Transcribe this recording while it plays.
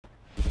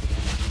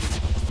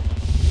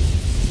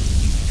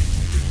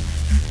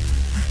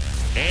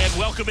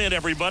Welcome in,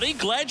 everybody.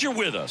 Glad you're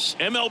with us.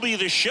 MLB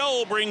The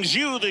Show brings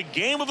you the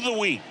game of the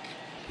week.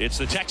 It's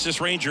the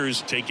Texas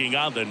Rangers taking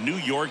on the New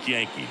York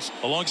Yankees.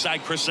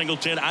 Alongside Chris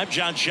Singleton, I'm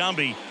John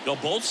Shambi. Though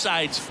both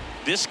sides,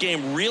 this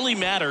game really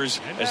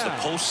matters as the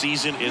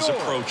postseason is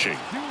approaching.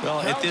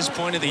 Well, at this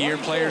point of the year,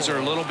 players are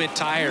a little bit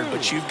tired,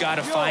 but you've got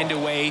to find a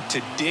way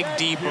to dig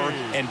deeper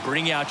and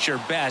bring out your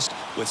best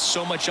with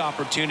so much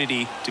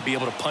opportunity to be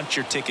able to punch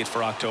your ticket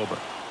for October.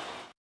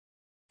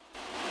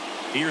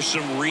 Here's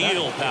some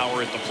real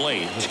power at the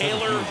plate.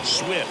 Taylor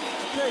Swift.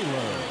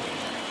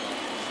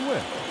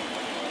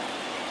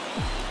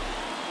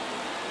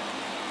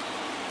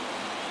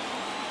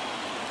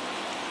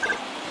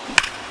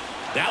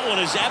 That one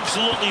is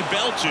absolutely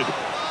belted.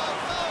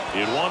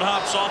 And one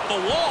hops off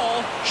the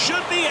wall.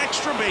 Should be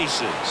extra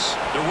bases.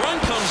 The run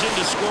comes in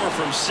to score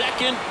from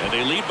second, and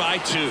they lead by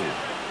 2.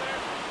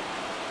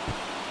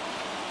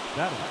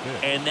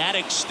 And that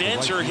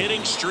extends her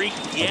hitting streak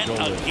yet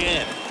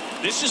again.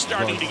 This is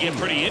starting to get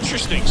pretty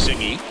interesting,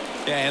 Singy.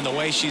 Yeah, and the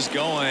way she's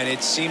going,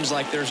 it seems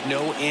like there's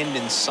no end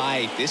in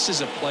sight. This is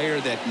a player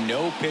that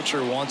no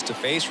pitcher wants to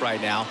face right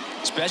now,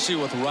 especially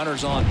with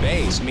runners on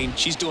base. I mean,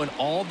 she's doing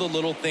all the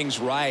little things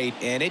right,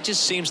 and it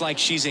just seems like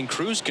she's in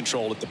cruise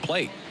control at the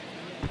plate.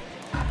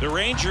 The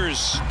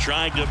Rangers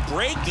trying to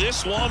break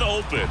this one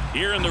open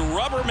here in the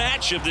rubber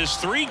match of this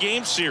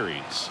 3-game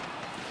series.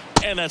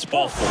 And that's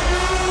ball 4.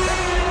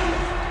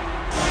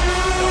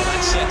 Well,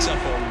 that sets up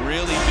a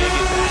really big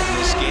at-bat in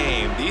this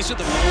game. These are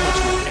the moments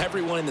where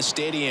everyone in the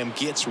stadium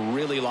gets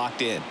really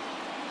locked in.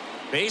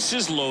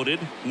 Bases loaded,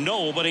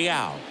 nobody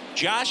out.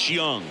 Josh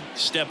Young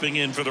stepping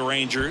in for the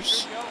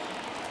Rangers.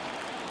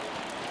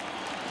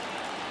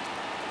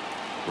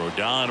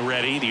 Rodon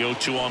ready, the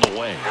 0-2 on the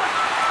way.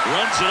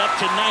 Runs it up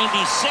to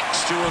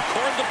 96 to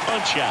record the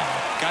punch out.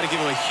 Got to give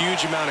him a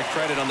huge amount of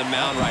credit on the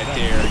mound right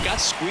there. Got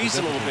squeezed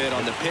a little bit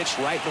on the pitch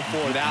right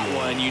before that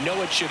one. You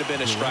know it should have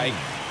been a strike.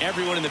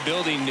 Everyone in the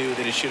building knew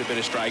that it should have been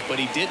a strike, but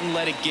he didn't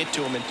let it get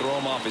to him and throw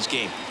him off his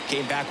game.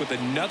 Came back with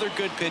another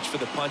good pitch for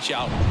the punch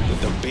out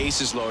with the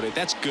bases loaded.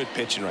 That's good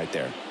pitching right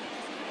there.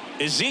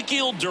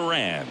 Ezekiel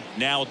Duran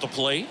now at the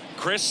plate.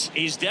 Chris,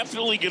 he's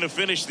definitely going to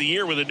finish the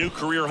year with a new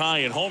career high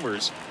in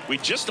homers. We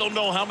just don't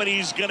know how many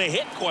he's going to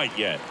hit quite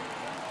yet.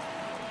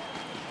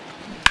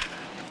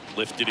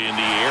 Lifted in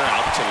the air,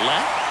 out to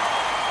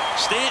left.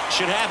 Stant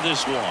should have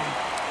this one.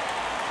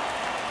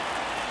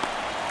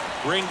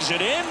 Brings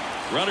it in.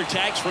 Runner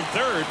tags from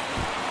third.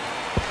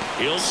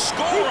 He'll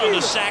score on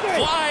the sac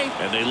fly,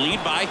 and they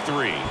lead by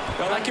 3.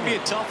 Well, that can be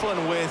a tough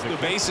one with the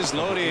bases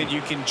loaded.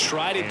 You can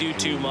try to do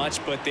too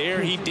much, but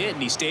there he didn't.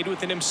 He stayed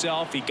within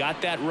himself. He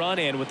got that run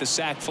in with the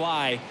sac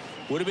fly.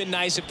 Would have been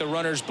nice if the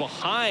runners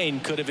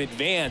behind could have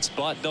advanced,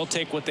 but they'll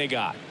take what they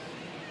got.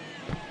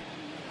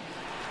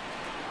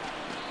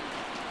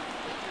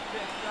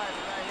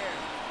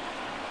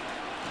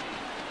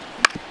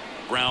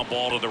 Ground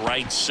ball to the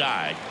right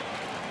side.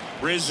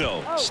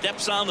 Rizzo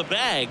steps on the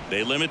bag.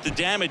 They limit the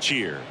damage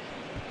here.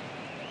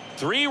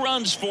 3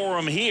 runs for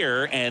them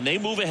here, and they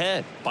move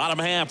ahead. Bottom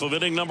half of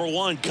inning number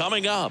 1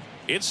 coming up.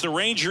 It's the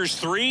Rangers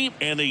 3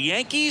 and the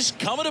Yankees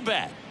coming to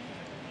bat.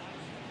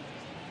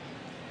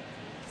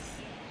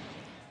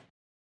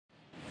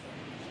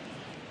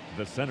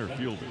 The center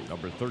fielder,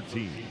 number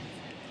 13,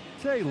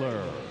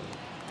 Taylor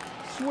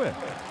Swift.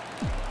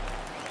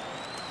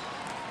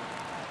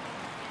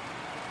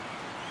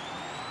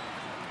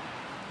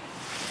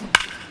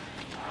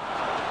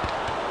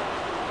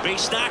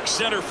 Base knock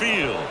center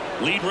field.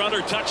 Lead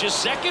runner touches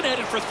second,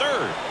 headed for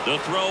third. The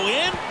throw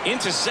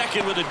into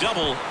second with a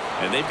double,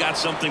 and they've got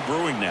something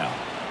brewing now.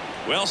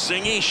 Well,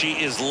 Singy,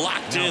 she is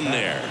locked in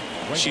there.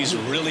 She's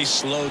really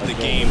slowed the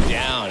game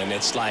down, and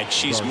it's like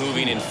she's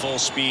moving in full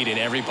speed, and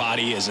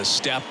everybody is a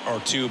step or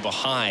 2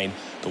 behind.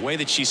 The way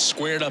that she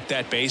squared up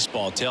that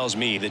baseball tells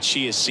me that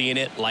she is seeing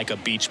it like a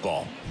beach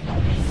ball.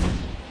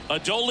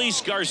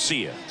 Adolis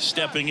Garcia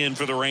stepping in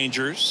for the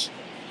Rangers.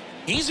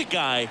 He's a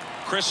guy,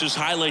 Chris's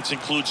highlights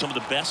include some of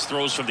the best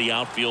throws from the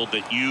outfield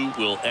that you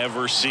will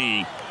ever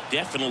see.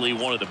 Definitely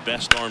one of the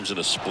best arms in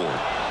the sport.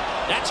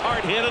 That's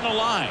hard hit on the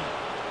line.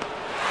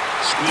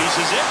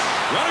 Squeezes it.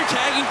 Runner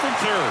tagging from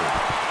third.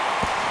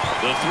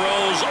 The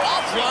throw's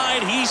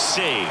offline. He's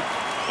saved.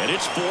 And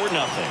it's 4-0.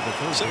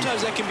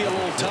 Sometimes that can be a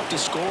little tough to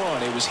score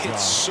on. It was hit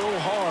so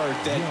hard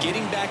that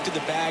getting back to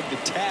the bag to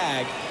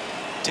tag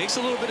takes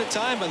a little bit of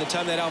time by the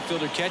time that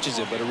outfielder catches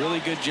it, but a really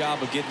good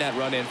job of getting that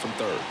run in from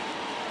third.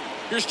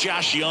 Here's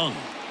Josh Young.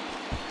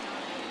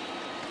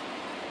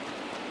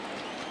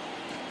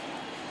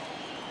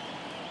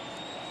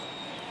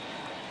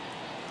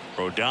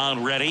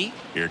 Rodon ready.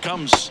 Here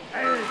comes.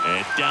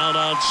 And down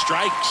on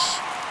strikes.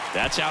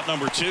 That's out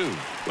number 2.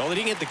 Well, he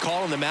didn't get the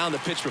call on the mound the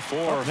pitch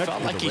before.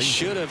 Felt like he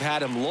should have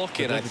had him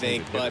looking, I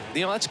think. But,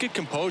 you know, that's good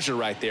composure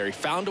right there. He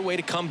found a way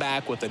to come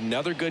back with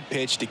another good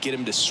pitch to get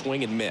him to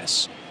swing and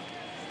miss.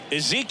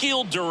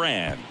 Ezekiel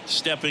Duran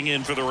stepping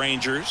in for the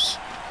Rangers.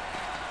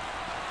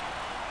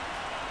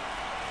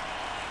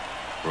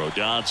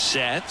 Rodon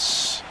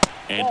sets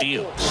and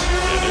deals.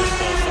 And there's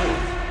ball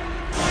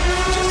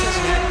 4. just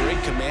hasn't had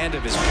great command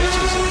of his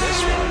pitches in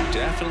this one.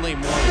 Definitely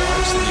more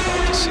yards than you'd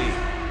like to see.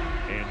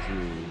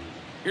 Andrew.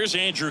 Here's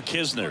Andrew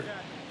Kisner.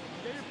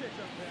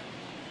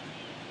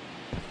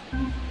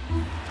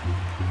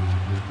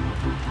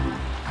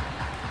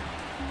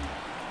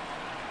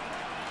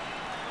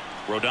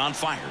 Rodon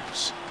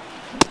fires.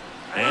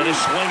 And a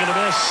swing and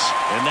a miss.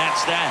 And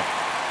that's that.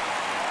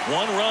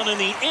 1 run in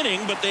the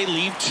inning, but they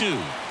leave 2.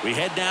 We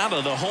head now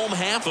to the home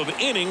half of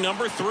inning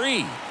number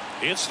 3.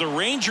 It's the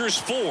Rangers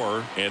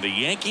 4 and the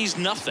Yankees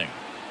nothing.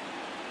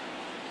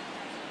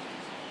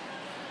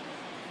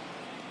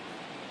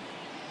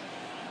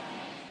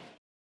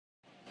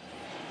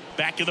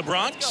 Back in the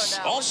Bronx,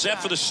 all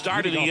set for the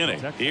start of the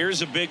inning.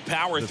 Here's a big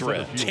power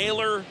threat.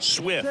 Taylor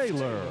Swift.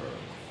 Taylor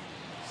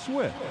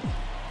Swift.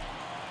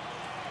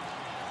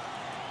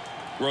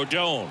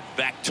 Rodon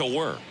back to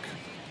work.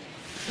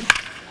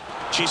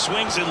 She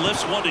swings and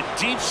lifts one to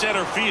deep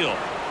center field.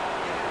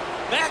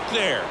 Back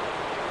there.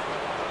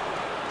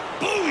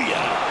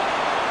 Booyah!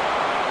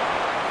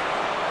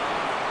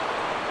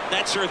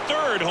 That's her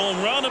 3rd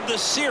home run of the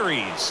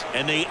series,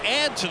 and they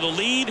add to the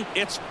lead.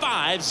 It's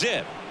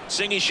 5-zip.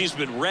 Singing she's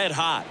been red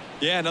hot.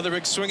 Yeah, another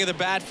big swing of the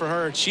bat for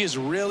her. She is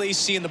really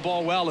seeing the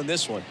ball well in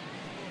this one.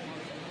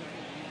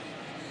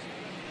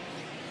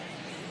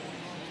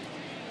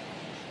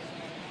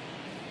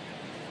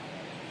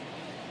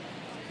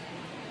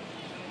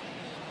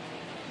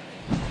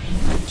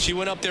 She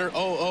went up there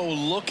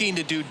 0-0 looking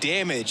to do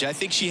damage. I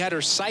think she had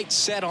her sights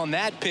set on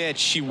that pitch.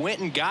 She went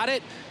and got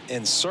it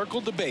and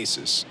circled the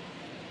bases.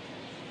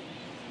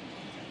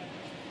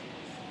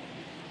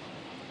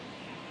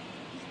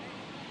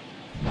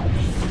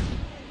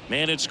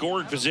 Man in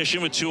scoring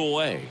position with 2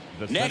 away.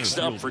 Next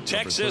up for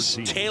Texas,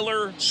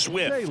 Taylor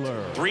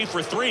Swift. 3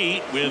 for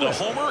 3 with a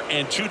homer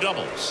and 2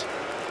 doubles.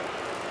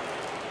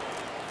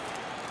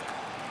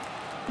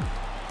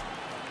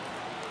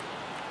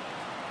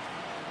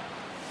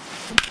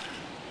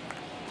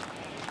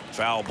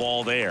 Foul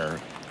ball there.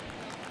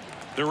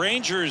 The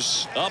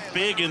Rangers up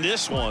big in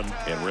this one,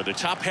 and we're the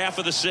top half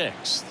of the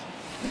 6th.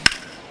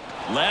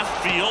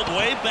 Left field,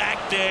 way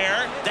back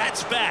there.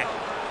 That's back.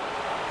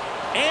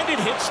 And it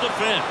hits the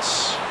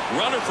fence.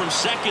 Runner from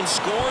second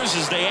scores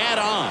as they add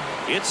on.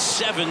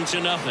 It's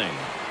 7-0.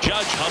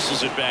 Judge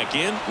hustles it back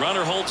in.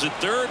 Runner holds at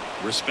 3rd,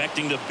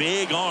 respecting the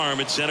big arm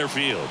at center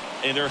field.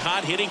 And their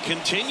hot hitting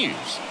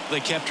continues. They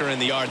kept her in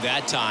the yard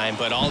that time,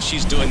 but all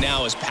she's doing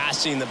now is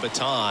passing the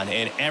baton,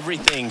 and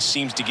everything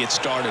seems to get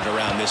started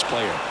around this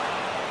player.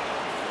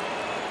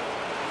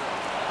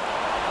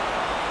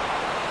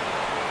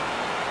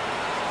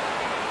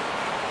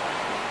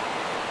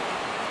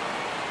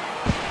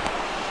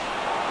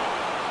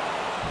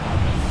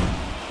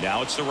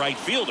 Now it's the right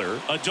fielder,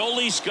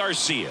 Adolis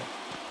Garcia.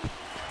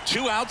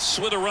 2 outs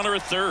with a runner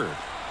at 3rd.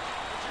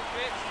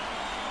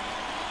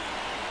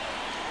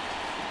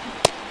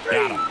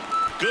 Got him.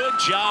 Good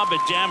job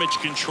at damage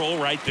control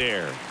right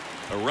there.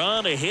 A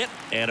run, a hit,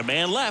 and a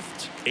man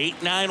left.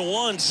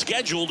 8-9-1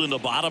 scheduled in the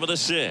bottom of the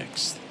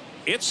 6th.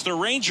 It's the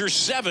Rangers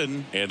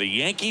 7 and the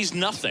Yankees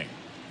nothing.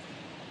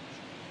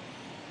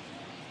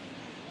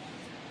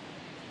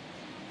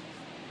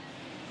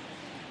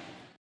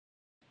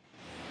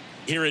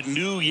 Here at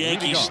New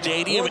Yankee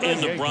Stadium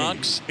in the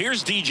Bronx,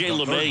 here's DJ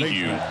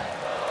LeMahieu.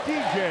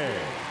 DJ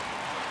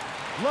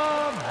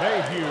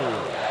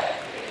LeMahieu.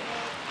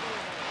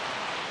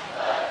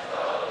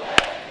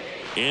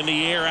 In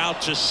the air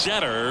out to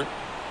center.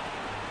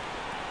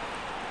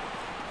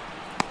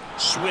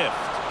 Swift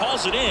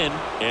hauls it in,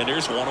 and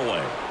there's 1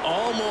 away.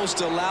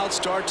 Almost a loud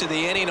start to the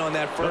inning on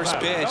that first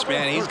pitch.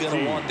 Man, he's going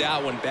to want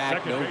that one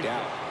back, no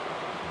doubt.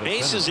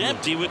 Base is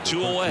empty with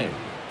 2 away.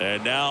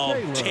 And now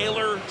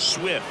Taylor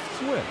Swift.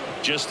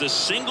 Just a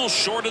single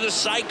short of the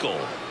cycle.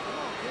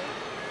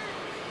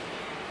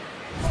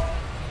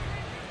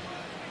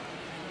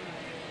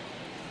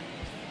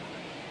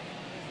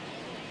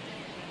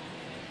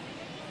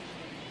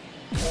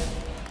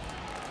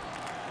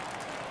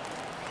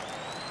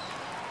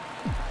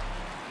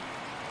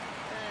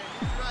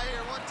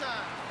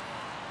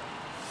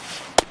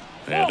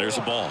 And there's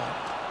a ball.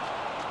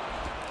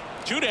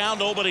 2 down,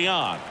 nobody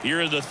on.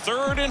 Here in the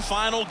 3rd and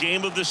final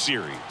game of the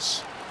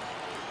series.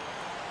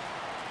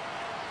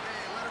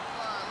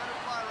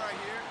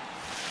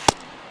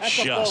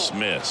 Just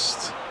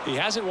missed. He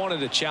hasn't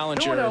wanted a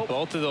challenger.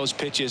 Both of those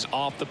pitches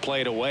off the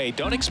plate away.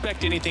 Don't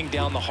expect anything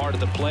down the heart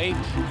of the plate.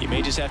 You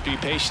may just have to be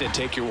patient and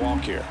take your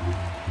walk here.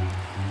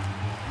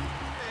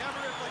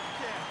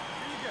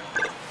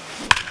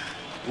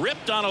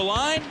 Ripped on a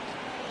line.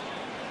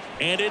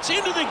 And it's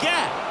into the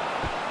gap.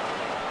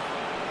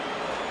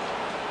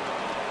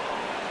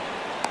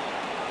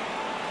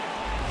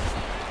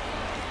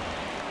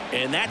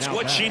 And that's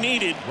what she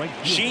needed.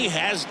 She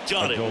has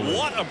done it.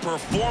 What a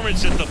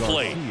performance at the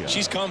plate.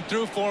 She's come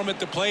through for him at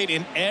the plate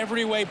in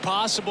every way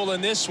possible in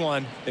this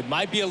one. It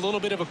might be a little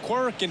bit of a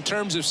quirk in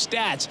terms of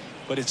stats,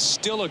 but it's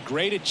still a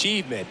great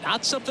achievement.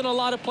 Not something a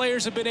lot of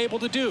players have been able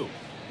to do.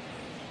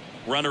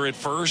 Runner at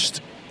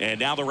first, and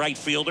now the right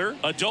fielder,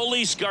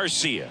 Adolis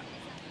Garcia.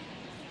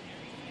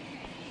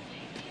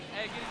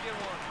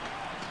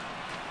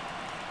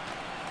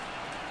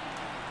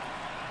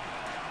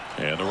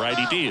 And the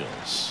righty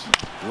deals.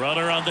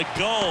 Runner on the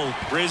go.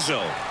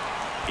 Rizzo.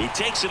 He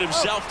takes it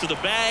himself to the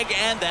bag,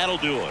 and that'll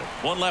do it.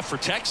 One left for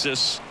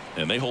Texas,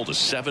 and they hold a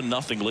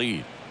 7-0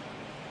 lead.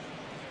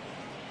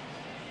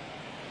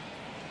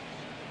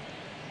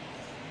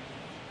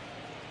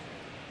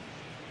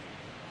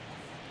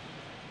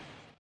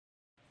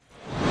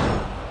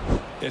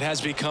 It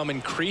has become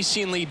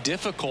increasingly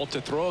difficult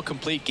to throw a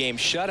complete game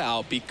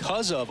shutout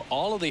because of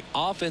all of the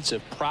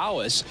offensive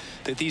prowess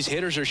that these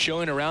hitters are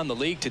showing around the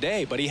league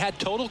today. But he had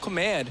total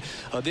command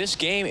of this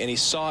game, and he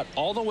saw it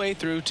all the way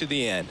through to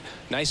the end.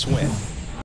 Nice win.